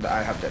 and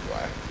I have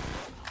Deadwire.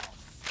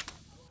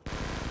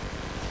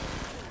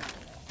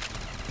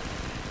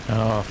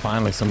 Oh,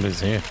 finally somebody's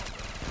here.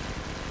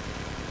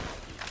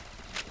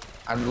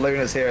 And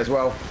Luna's here as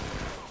well.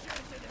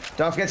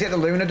 Don't forget to get the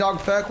Luna Dog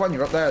perk when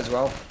you're up there as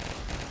well.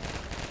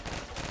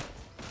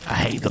 I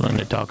hate the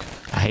Luna Dog.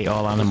 I hate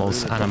all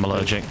animals, and I'm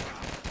allergic.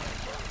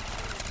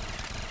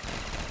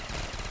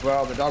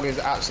 Well, the dog is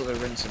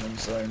absolutely rinsing him,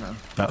 so you know.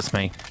 That's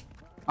me.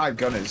 My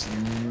gun is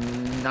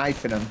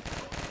knifing him.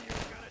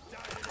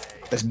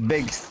 This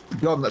big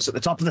gun that's at the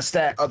top of the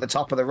stair, at the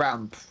top of the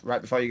ramp,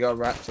 right before you go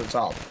right to the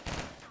top.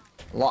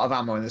 A lot of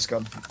ammo in this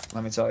gun,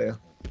 let me tell you.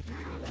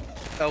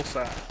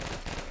 LSAT.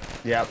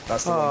 Yep,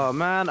 that's the one. Oh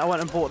man, I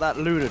went and bought that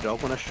Luna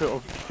Dog when I should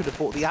have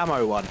bought the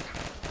ammo one.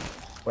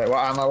 Wait,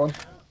 what ammo one?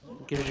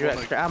 Gives you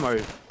extra ammo.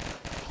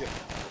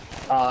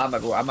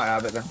 Oh, I might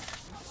have it then.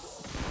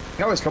 You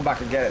can always come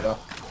back and get it though.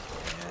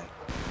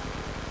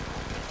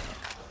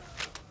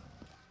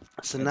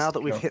 So now that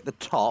we've hit the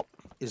top,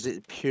 is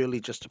it purely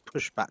just a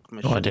pushback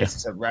mission? No idea.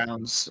 It's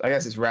rounds. I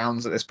guess it's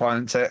rounds at this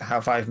point, isn't it? How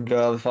far you can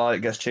go before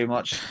it gets too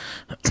much.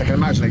 So I can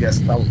imagine it gets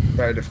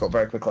very difficult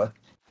very quickly.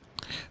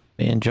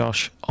 Me and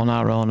Josh, on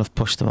our own, have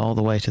pushed them all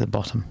the way to the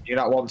bottom. You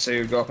don't want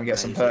to go up and get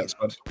some perks,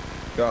 bud.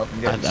 Go up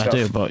and get I stuff.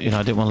 do, but you know,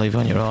 I didn't want to leave you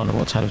on your own.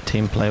 What type of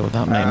team play would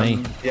that make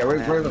me? Yeah,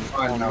 we're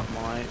fine on now.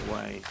 my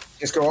way.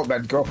 Just go up,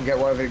 Ben. Go up and get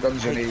whatever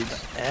guns you need.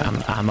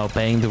 I'm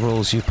obeying the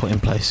rules you put in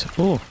place.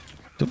 Oh,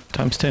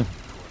 times 2.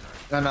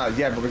 No,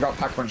 yeah, but we got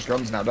pack-punch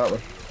guns now, don't we?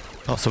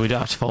 Oh, so we don't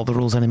have to follow the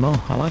rules anymore.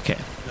 I like it.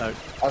 No,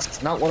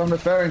 That's not what I'm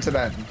referring to,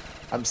 Ben.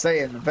 I'm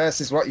saying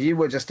versus what you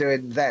were just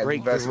doing then.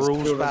 break the versus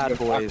rules, two of us bad with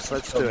boys. pack-punch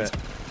Let's do guns. it.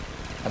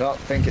 I don't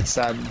think it's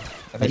an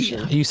Are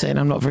issue. you saying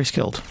I'm not very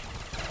skilled?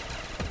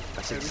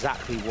 That's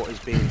exactly what is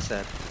being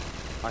said.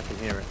 I can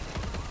hear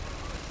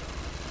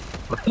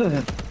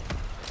it.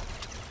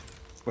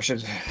 We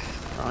should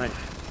Right.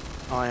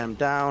 I am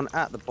down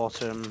at the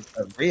bottom.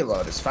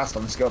 reload. It's fast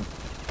on this gun.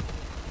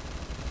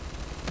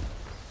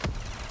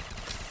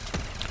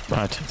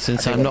 Right,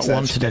 since I think I'm not it's,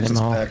 wanted just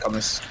anymore, perk on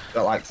this,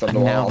 like and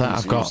Thunderwall, now that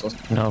it's I've got,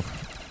 useless. you know,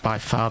 by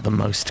far the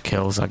most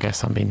kills, I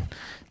guess I'm being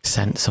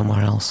sent somewhere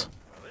else.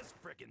 This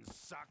frickin'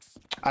 sucks.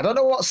 I don't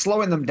know what's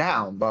slowing them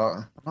down, but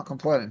I'm not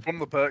complaining. One of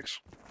the perks.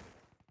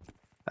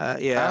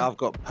 Yeah, Huh? I've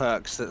got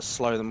perks that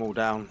slow them all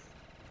down.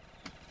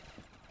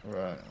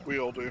 Right. We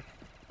all do.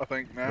 I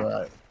think now.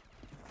 Right.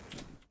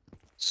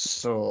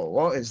 So,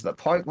 what is the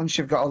point once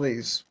you've got all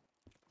these?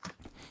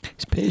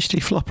 Is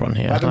PhD Flopper on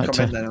here? Let I'd him like come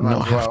to in then, I might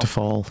not as have well. to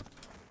fall.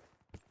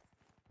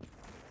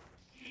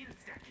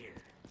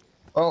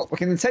 Well, we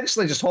can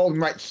intentionally just hold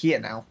him right here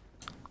now.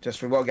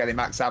 Just we won't get any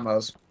max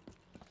ammos.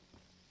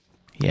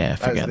 Yeah, That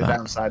is forget the that.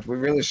 downside. We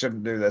really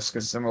shouldn't do this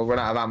because then we'll run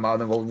out of ammo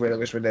and then we'll really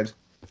wish we did.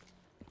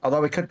 Although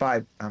we could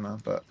buy ammo,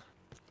 but...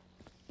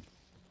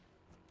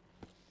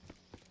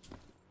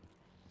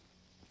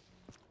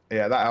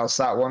 Yeah, that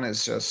LSAT one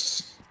is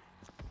just...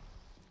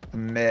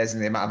 amazing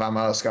the amount of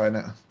ammo that's going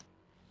in.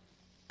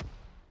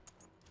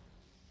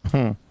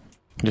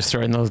 Just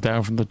throwing those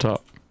down from the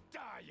top.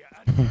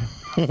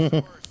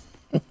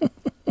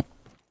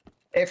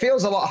 It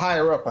feels a lot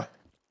higher up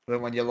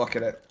than when you look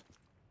at it.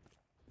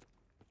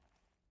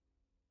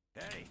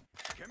 Hey,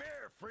 come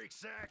here, freak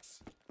sacks.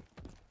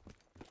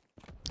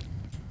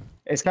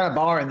 It's kind of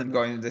boring them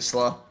going this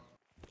slow.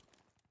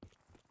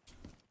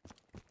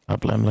 I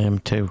blame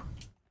Liam too.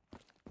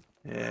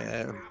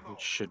 Yeah, it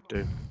should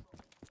do.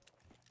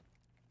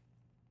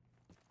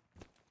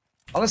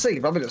 Honestly, you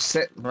could probably just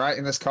sit right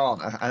in this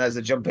corner, and as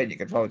they jump in, you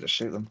could probably just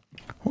shoot them.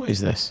 What is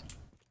this?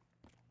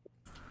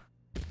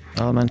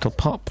 Elemental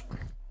Pop.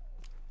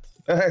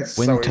 It's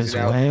so Winter's easy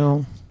now.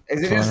 Whale.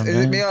 Is it Fire just, is it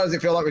Emblem. me or does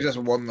it feel like we just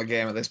won the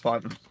game at this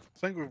point? I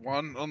think we've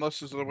won, unless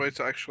there's a way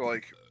to actually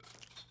like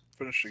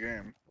finish the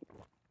game.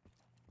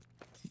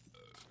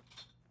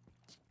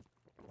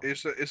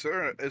 Is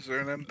there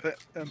an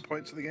end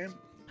point to the game?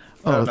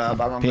 I Oh, don't know,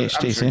 but I'm just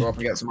PhD, gonna go up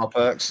and get some more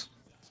perks.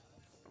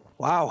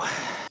 Wow,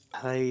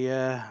 they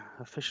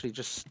officially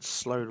just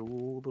slowed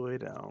all the way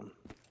down.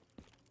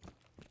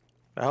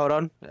 Hold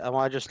on, am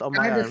I just on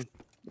my own?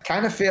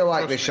 Kind of feel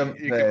like they Trust me, shouldn't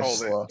you be can hold it.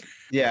 slow.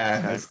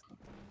 Yeah, Okay.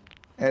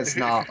 it's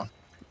not.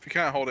 If you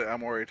can't hold it,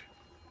 I'm worried.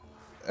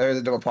 There's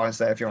a double points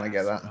there if you want to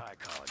get that. I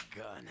call it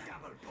gun.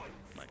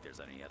 Like there's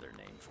any other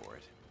name for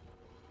it.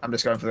 I'm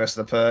just going for the rest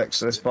of the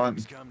perks at this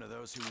point. Come to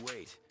those who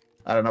wait.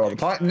 I don't know what the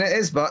point in it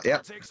is, but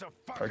yep, Takes so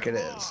perk it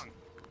is.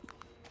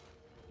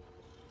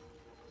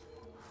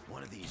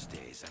 One of these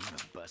days, I'm gonna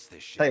bust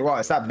this shit. Tell you what,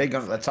 it's that big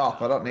gun at the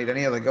top. I don't need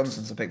any other guns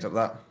since I picked up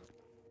that.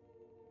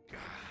 I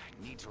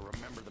need to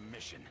remember the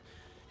mission.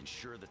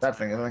 Ensure the That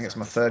thing, I think it's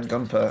my third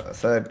gun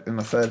in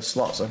my third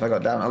slot, so if I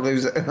got down, I'll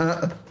lose it.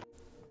 That'd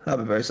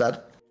be very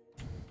sad.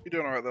 You're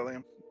doing alright there,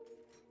 Liam.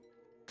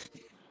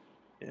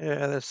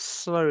 Yeah, they're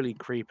slowly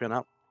creeping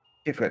up.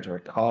 I forgot to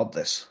record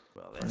this.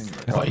 Well, I didn't that's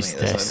record What is any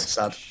of this, this? it's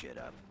sad. shit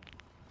up.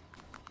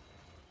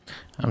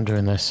 I'm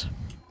doing this.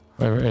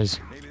 Wherever it is.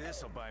 Maybe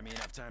this will buy me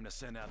enough time to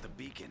send out the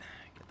beacon.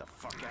 Get the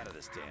fuck out of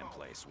this damn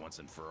place once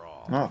and for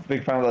all. I'm not a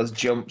big fan of those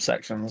jump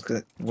sections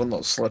because one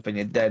little slip and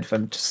you're dead for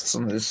just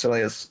something as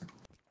silly as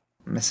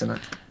missing it.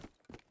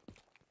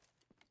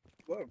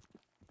 Whoa.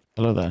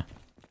 Hello there.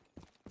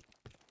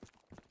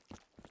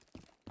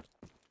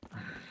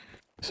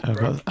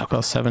 So I've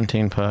got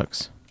 17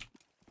 perks.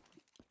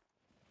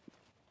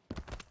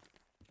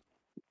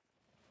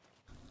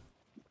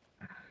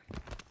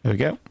 There we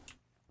go.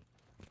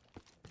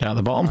 Down at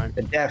the bottom.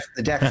 The death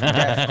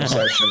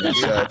section is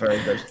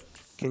very good.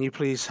 Can you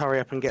please hurry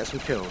up and get some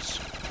kills?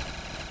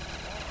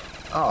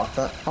 Oh,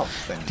 that pop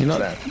thing. Do you not,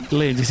 there.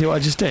 Lee? Do you see what I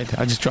just did?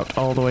 I just dropped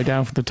all the way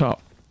down from the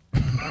top.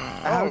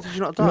 How did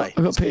you not I die?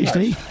 got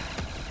PhD.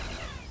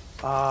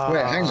 Ah,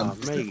 Wait, hang on.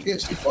 mate,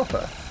 It's the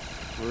flopper.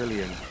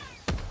 brilliant.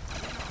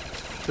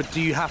 But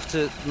do you have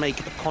to make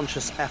a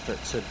conscious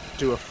effort to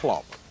do a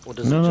flop, or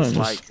does No, it no, just just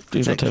like do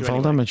not protect you take fall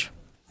anyway? damage.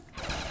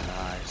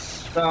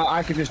 Nice. So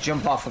I could just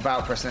jump off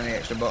without pressing any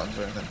extra buttons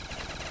or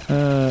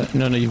anything.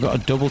 No, you've got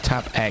to double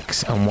tap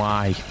X and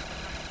Y.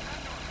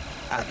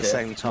 At the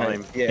same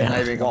time, Yeah,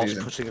 maybe whilst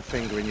confusing. putting a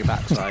finger in your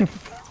backside.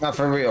 Not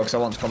for real, because I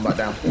want to come back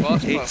down. Well,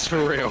 that's It's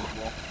for real.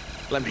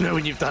 Let me know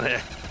when you've done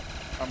it.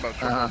 I'm about to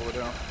jump all the way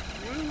down.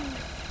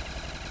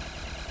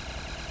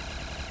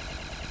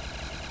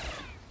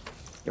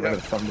 Get rid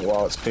of the thunder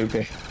while it's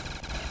poopy.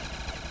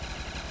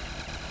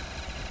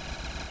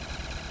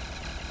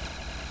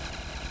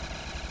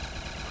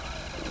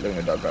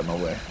 Luna dog got my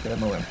way. Get out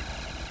of my way.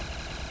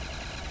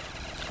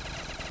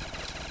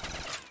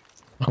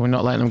 Are we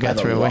not letting them get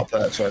through away?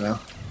 Right now.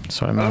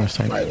 Sorry, my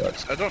mistake.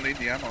 Fireworks. I don't need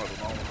the ammo at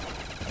the moment.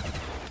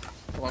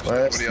 Unless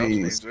Where's everybody else these?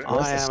 needs it.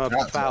 Where's I the am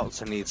stats about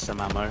to need some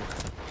ammo.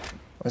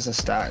 Where's the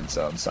starting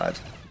zone side?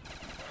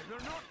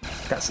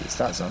 Can't see the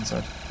stats zone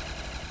side.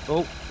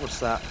 Oh, what's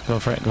that? Go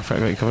for it, got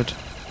you covered.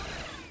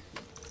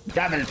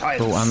 Damn it, it's Oh,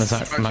 and there's that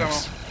Max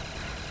Max.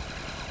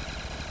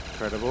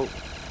 Incredible.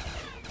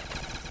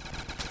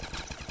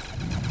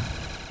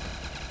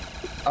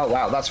 Oh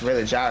wow, that's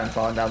really jarring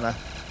falling down there.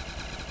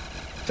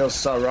 Feels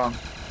so wrong.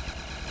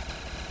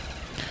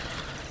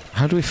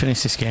 How do we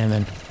finish this game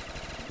then?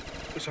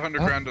 It's 100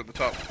 grand at the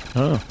top.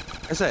 Oh,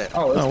 Is it?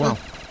 Oh, oh well.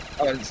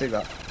 Oh, I didn't see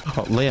that.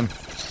 Oh, Liam,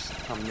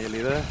 I'm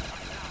nearly there.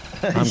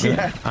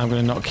 I'm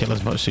gonna not kill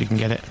as much so you can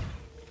get it.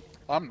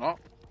 I'm not.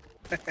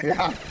 Yeah,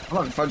 I'm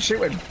having fun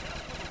shooting.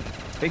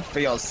 Think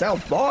for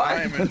yourself, boy.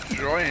 I am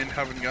enjoying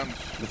having guns.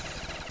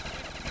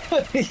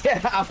 Yeah,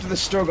 after the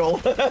struggle.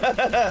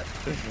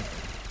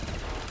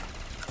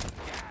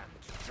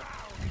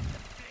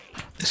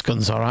 This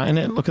gun's alright, isn't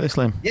it? Look at this,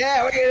 Liam.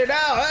 Yeah, we're getting it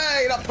now. Hey,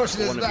 you're not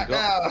pushing us What have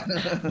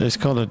back you now. It's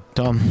called a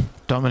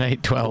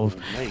Dominate 12.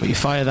 mate. But you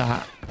fire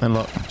that, and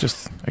look,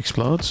 just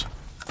explodes.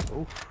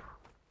 Oh,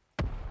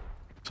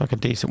 It's like a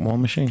decent war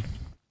machine.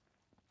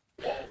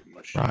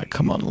 Right,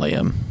 come on,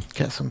 Liam.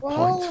 Get some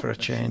points for a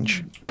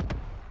change.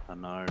 I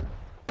know.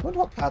 I wonder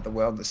what part of the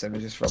world this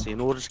image is from. See, in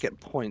order to get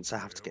points, I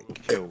have to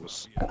get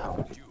kills.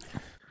 I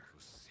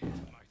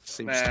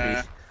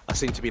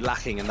seem to be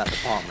lacking in that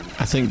department.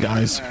 I think,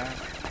 guys,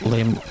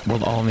 Liam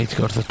will all need to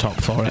go to the top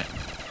for it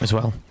as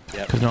well.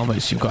 Yep. Because normally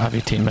you've got to have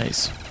your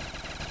teammates.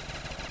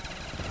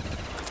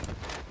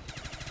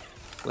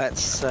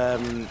 Let's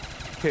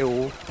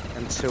kill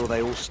until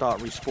they all start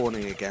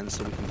respawning again,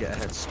 so we can get a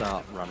head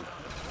start run.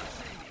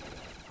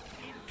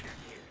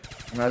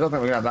 I don't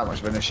think we're gonna have that much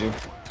of an issue.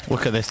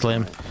 Look at this,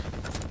 Liam.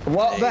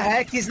 What the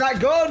heck is that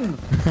gun?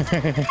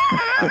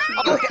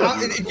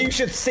 You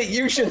should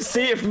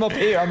see it from up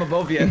here. I'm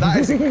above you. That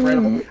is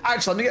incredible.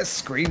 Actually, let me get a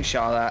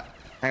screenshot of that.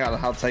 Hang on,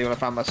 I'll tell you when I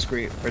find my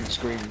print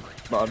screen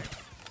button.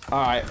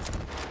 All right,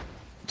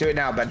 do it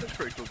now, Ben. That's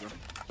pretty cool gun.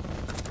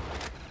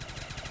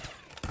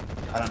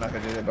 I don't know if I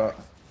did it, but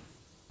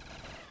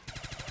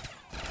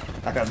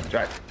I can.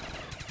 Right,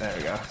 there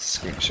we go.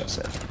 Screenshots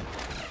it.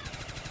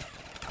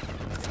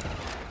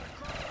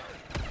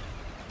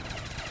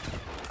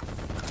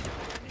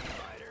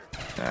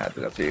 I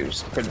did a few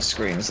print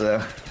screens there.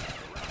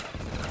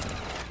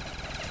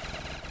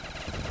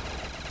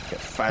 Get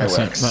That's it.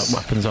 fireworks. That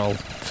weapon's all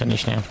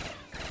finished now.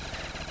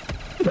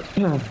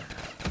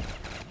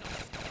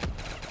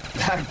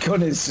 That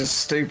gun is just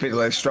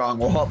stupidly strong.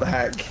 What the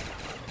heck?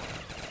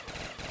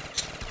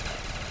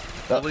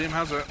 Liam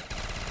has it.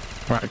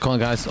 Right, come on,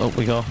 guys. Up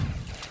we go.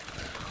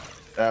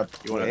 Up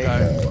You wanna we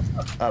go?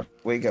 go. Up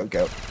we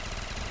go.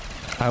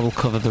 I will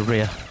cover the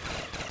rear.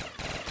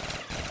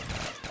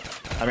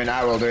 I mean,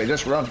 I will do it.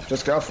 Just run.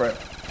 Just go for it.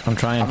 I'm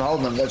trying. I'm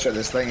holding them literally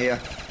this thing here.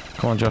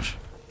 Come on, Josh.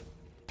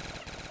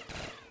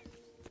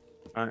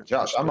 Right,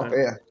 Josh, I'm up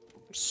here.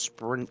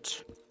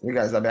 Sprint. You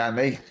guys are behind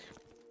me.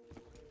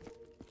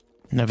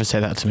 Never say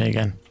that to me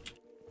again.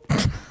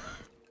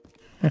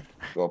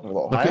 Go up a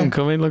little Look at higher. him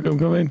coming. Look at him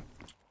coming.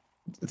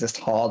 Just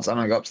hordes. I'm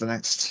gonna go up to the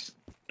next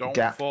Don't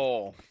gap.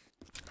 fall.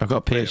 I've got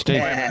a PhD.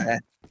 Yeah.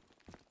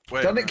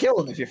 Wait. Don't it kill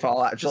them if you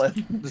fall?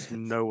 Actually, There's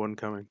no one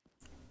coming.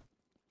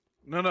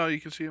 No, you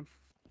can see him.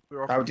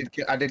 We're off. I did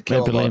kill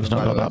Maybe them. Liam's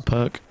not got that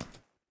perk.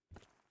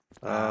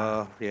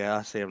 Yeah,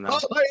 I see him now.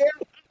 Oh,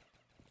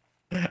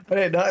 yeah. I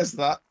didn't notice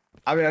that.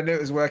 I mean, I knew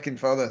it was working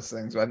for other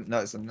things, but I didn't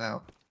notice them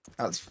now.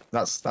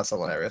 That's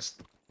hilarious.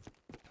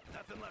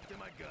 Nothing left in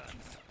my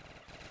guns.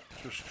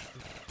 Just-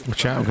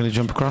 Watch out, I'm going to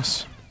jump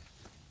across.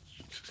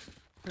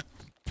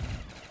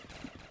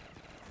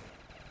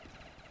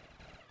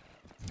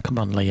 Come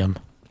on, Liam.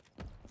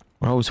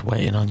 We're always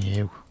waiting on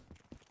you.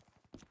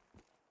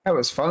 That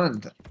was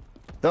fun.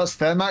 Those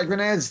thermite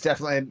grenades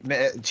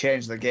definitely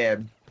changed the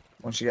game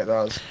once you get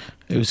those.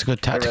 It was a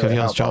good tactic really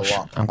of yours, helped a Josh.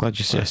 lot. I'm glad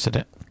you suggested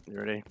it. You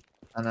ready?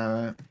 I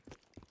know.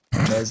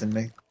 Amazing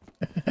me.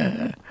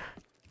 Liam,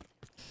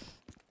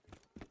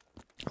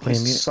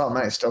 There's you... so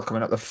many still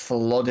coming up. They're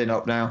flooding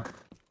up now.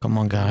 Come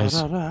on,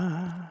 guys.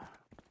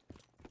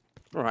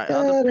 Right,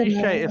 I'd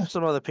appreciate if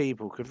some other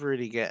people could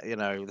really get, you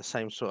know, the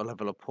same sort of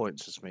level of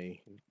points as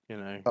me. You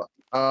know,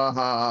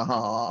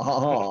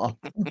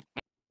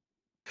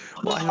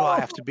 why do I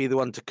have to be the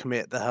one to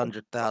commit the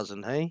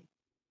 100,000? Hey,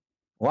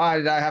 Why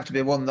did I have to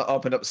be one that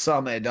opened up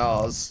so many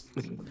doors?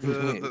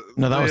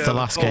 No, that was the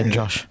last game,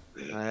 Josh.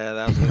 yeah,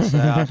 that was gonna say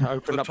I'd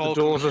open The up the tall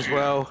doors as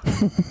well.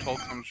 Tall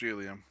comes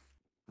Liam.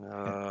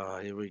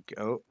 Here we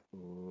go.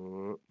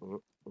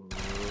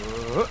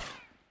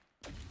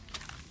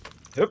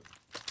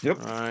 Yep.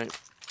 All right.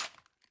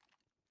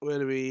 Where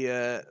do we?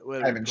 Where do I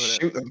we even put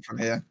shoot it? them from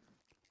here.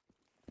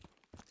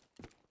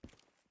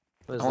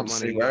 Where's I want the to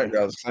see money where it go?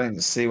 goes. I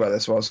didn't see where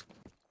this was.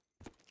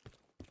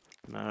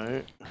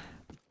 No.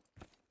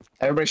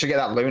 Everybody should get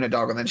that Luna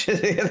dog and then as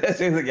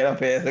soon as they get up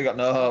here, they got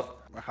no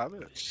hope. I have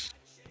it.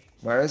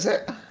 Where is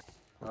it?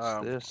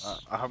 this?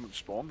 I haven't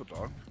spawned the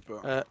dog,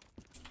 but Uh,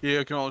 yeah,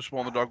 you can only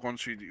spawn the dog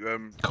once you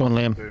Come on,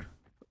 Liam. do.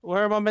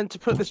 Where am I meant to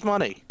put this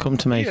money? Come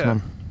to me, Yeah. come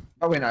on.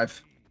 Bowie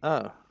knife.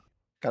 Oh,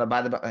 Gotta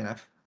buy the Bowie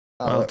knife.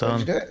 Oh, Well where'd you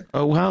done. do it?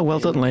 Oh, wow, well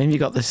done, Liam. You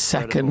got the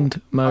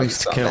second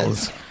most got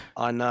kills.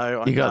 I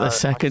know. You got the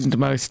second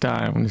most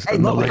times. Hey,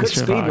 and the look, we could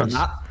least speedrun revives.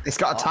 that. It's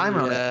got a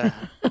timer on it. Yeah.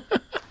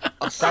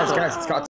 Guys, it's got a